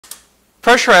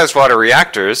Pressurized water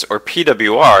reactors, or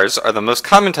PWRs, are the most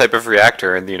common type of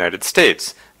reactor in the United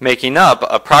States, making up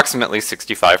approximately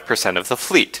 65% of the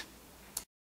fleet.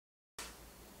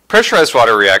 Pressurized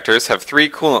water reactors have 3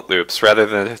 coolant loops rather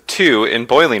than 2 in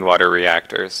boiling water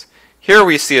reactors. Here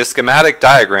we see a schematic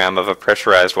diagram of a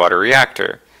pressurized water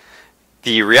reactor.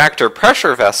 The reactor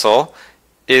pressure vessel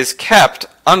is kept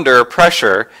under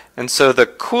pressure, and so the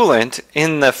coolant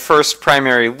in the first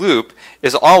primary loop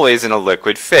is always in a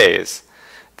liquid phase.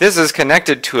 This is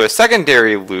connected to a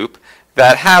secondary loop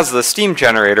that has the steam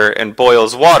generator and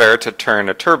boils water to turn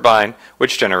a turbine,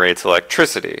 which generates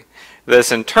electricity.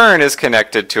 This in turn is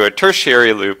connected to a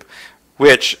tertiary loop,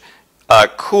 which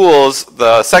cools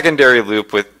the secondary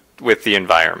loop with the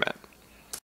environment.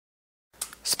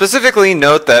 Specifically,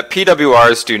 note that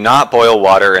PWRs do not boil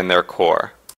water in their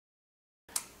core.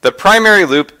 The primary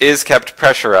loop is kept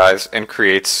pressurized and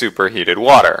creates superheated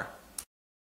water.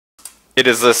 It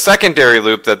is the secondary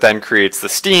loop that then creates the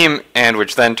steam, and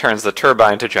which then turns the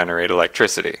turbine to generate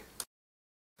electricity.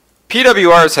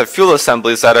 PWRs have fuel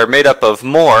assemblies that are made up of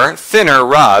more, thinner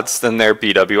rods than their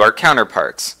BWR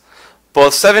counterparts.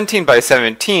 Both 17 by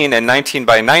 17 and 19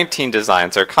 by 19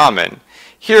 designs are common.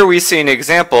 Here we see an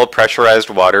example pressurized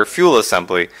water fuel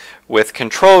assembly with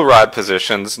control rod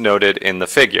positions noted in the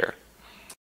figure.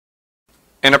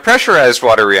 In a pressurized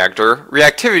water reactor,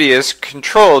 reactivity is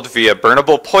controlled via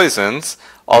burnable poisons,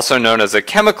 also known as a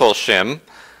chemical shim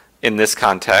in this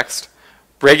context,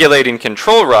 regulating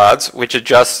control rods, which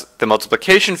adjust the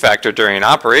multiplication factor during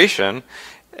operation,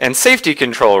 and safety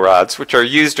control rods, which are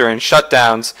used during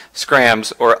shutdowns,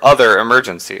 scrams, or other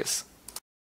emergencies.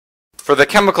 For the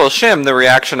chemical shim, the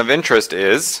reaction of interest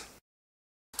is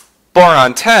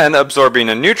boron-10 absorbing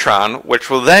a neutron, which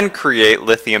will then create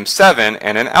lithium-7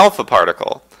 and an alpha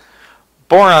particle.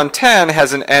 Boron-10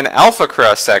 has an N-alpha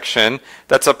cross-section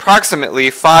that's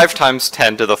approximately 5 times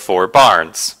 10 to the 4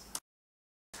 barns.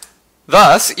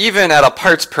 Thus, even at a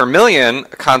parts per million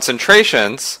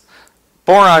concentrations,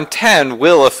 boron-10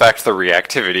 will affect the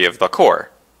reactivity of the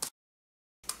core.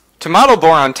 To model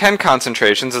boron-10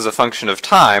 concentrations as a function of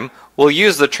time, we'll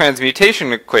use the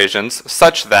transmutation equations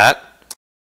such that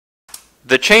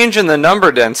the change in the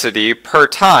number density per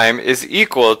time is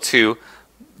equal to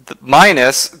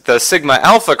minus the sigma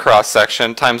alpha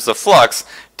cross-section times the flux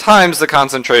times the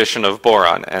concentration of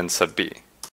boron, N sub B.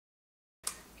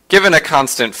 Given a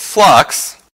constant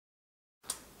flux,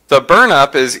 the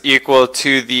burnup is equal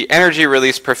to the energy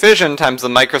release per fission times the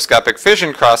microscopic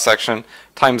fission cross-section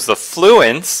times the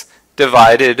fluence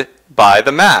divided by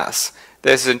the mass.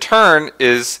 This in turn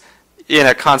is, in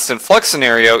a constant flux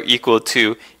scenario, equal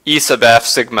to E sub F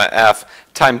sigma F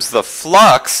times the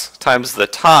flux times the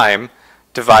time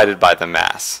divided by the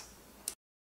mass.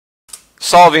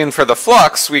 Solving for the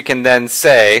flux, we can then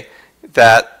say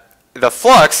that the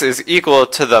flux is equal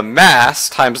to the mass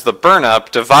times the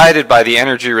burnup divided by the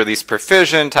energy release per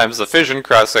fission times the fission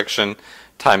cross-section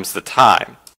times the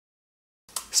time.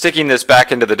 Sticking this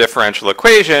back into the differential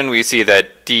equation, we see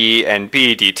that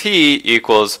dNB dt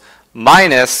equals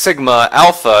minus sigma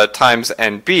alpha times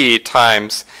NB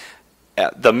times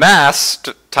the mass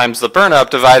times the burnup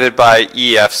divided by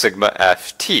EF sigma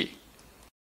FT.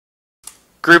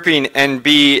 Grouping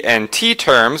NB and T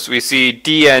terms, we see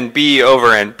dNB over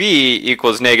NB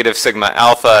equals negative sigma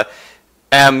alpha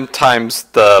M times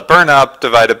the burnup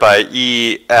divided by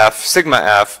EF sigma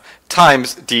F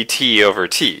times dt over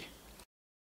T.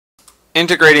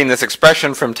 Integrating this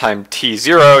expression from time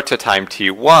t0 to time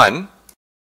t1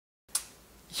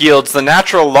 yields the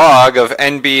natural log of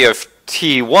NB of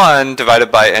T1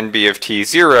 divided by NB of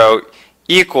T0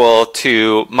 equal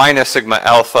to minus sigma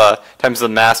alpha times the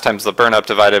mass times the burnup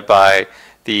divided by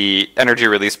the energy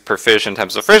release per fission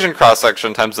times the fission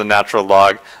cross-section times the natural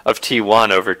log of T1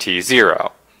 over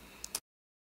T0.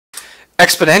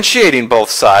 Exponentiating both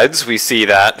sides, we see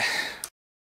that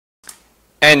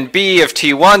NB of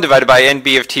T1 divided by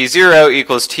NB of T0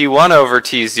 equals T1 over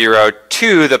T0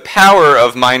 to the power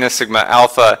of minus sigma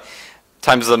alpha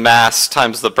times the mass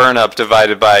times the burnup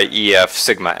divided by EF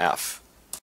sigma F.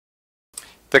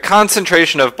 The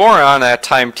concentration of boron at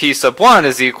time t sub 1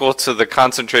 is equal to the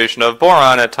concentration of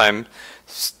boron at time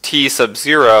t sub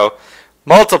 0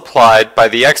 multiplied by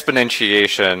the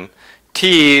exponentiation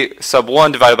t sub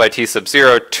 1 divided by t sub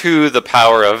 0 to the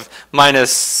power of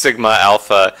minus sigma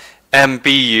alpha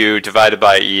MBU divided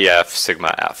by EF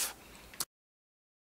sigma F.